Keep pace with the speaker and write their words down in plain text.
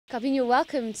Garbiñe,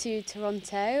 welcome to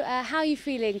Toronto. How are you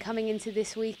feeling coming into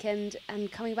this weekend and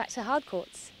coming back to hard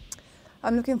courts?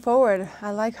 I'm looking forward.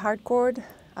 I like hard court.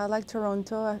 I like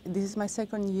Toronto. This is my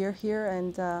second year here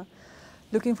and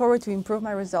looking forward to improve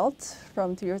my results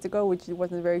from 2 years ago, which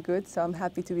wasn't very good, so I'm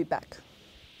happy to be back.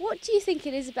 What do you think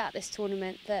it is about this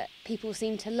tournament that people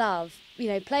seem to love? You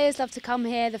know, players love to come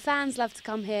here, the fans love to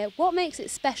come here. What makes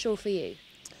it special for you?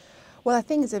 Well, I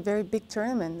think it's a very big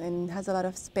tournament and has a lot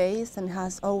of space and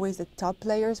has always the top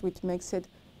players, which makes it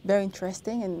very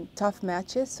interesting and tough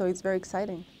matches, so it's very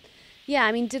exciting. Yeah,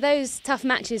 I mean, do those tough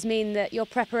matches mean that your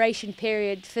preparation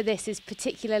period for this is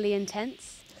particularly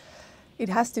intense? It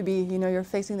has to be, you're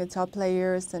facing the top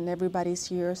players and everybody's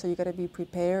here, so you got to be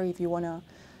prepared if you want to,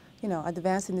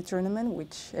 advance in the tournament,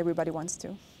 which everybody wants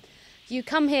to. You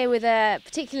come here with a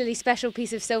particularly special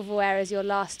piece of silverware as your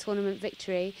last tournament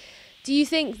victory. Do you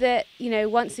think that,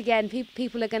 once again,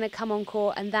 people are going to come on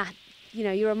court and that,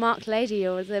 you're a marked lady,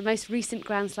 you're the most recent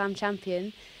Grand Slam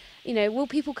champion, will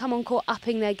people come on court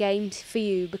upping their game for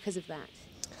you because of that?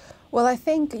 Well, I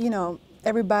think,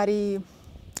 everybody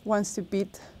wants to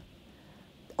beat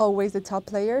always the top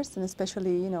players, and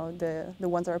especially, the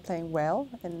ones that are playing well.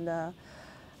 And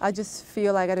I just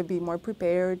feel I got to be more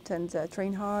prepared and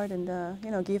train hard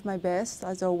and, give my best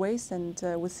as always, and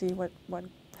we'll see what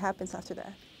happens after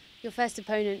that. Your first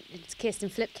opponent is Kirsten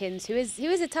Flipkens, who is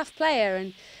a tough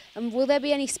player, and will there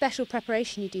be any special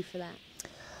preparation you do for that?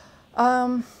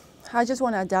 I just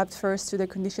want to adapt first to the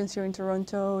conditions here in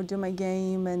Toronto, do my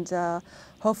game, and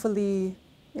hopefully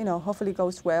it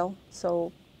goes well.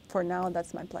 So for now,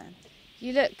 that's my plan.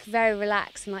 You look very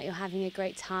relaxed and like you're having a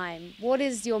great time. What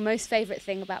is your most favourite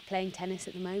thing about playing tennis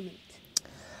at the moment?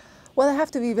 Well, I have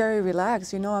to be very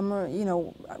relaxed.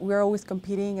 We're always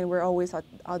competing and we're always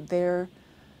out there,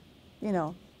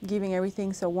 giving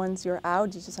everything. So once you're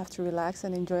out, you just have to relax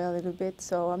and enjoy a little bit.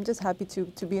 So I'm just happy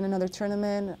to be in another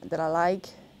tournament that I like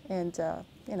and,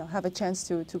 have a chance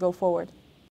to go forward.